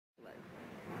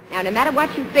Now, no matter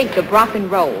what you think of rock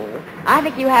and roll, I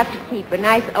think you have to keep a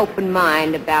nice open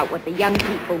mind about what the young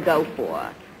people go for.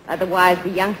 Otherwise, the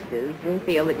youngsters won't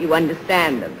feel that you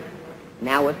understand them.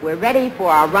 Now, if we're ready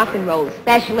for our rock and roll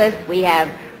specialist, we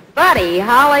have Buddy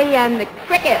Holly and the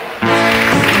Crickets.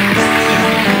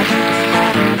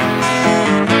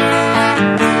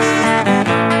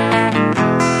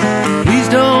 Please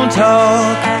don't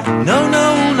talk, no,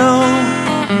 no, no.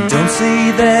 Don't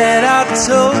say that I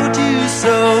told you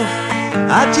so.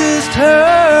 I just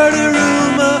heard a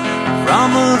rumor from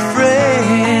a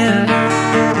friend.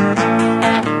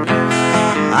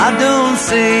 I don't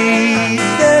say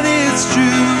that it's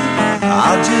true,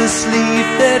 I'll just leave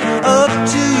that up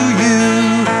to you.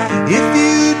 If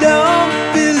you don't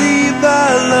believe,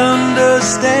 I'll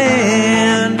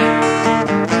understand.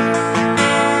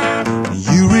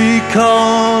 You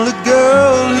recall a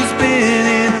girl who's been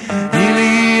in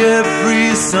nearly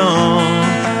every song.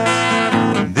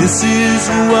 This is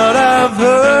what I've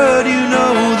heard, you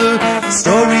know the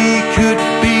story could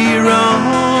be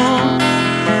wrong.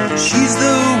 She's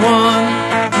the one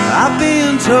I've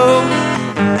been told,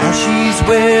 now she's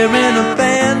wearing a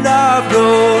band of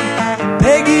gold.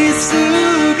 Peggy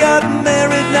Sue got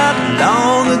married not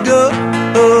long ago.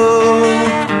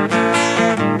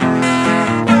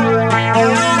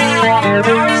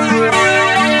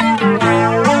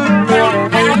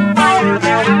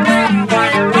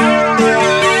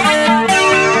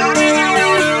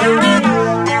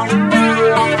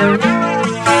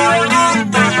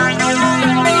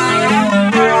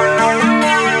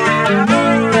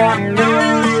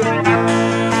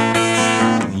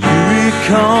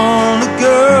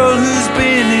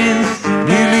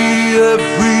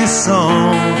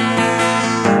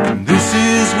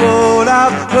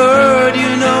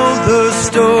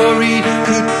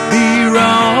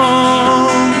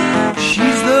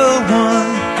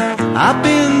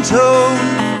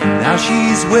 Now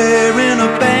she's wearing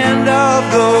a band of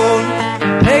gold.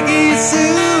 Peggy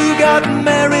Sue got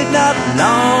married not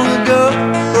long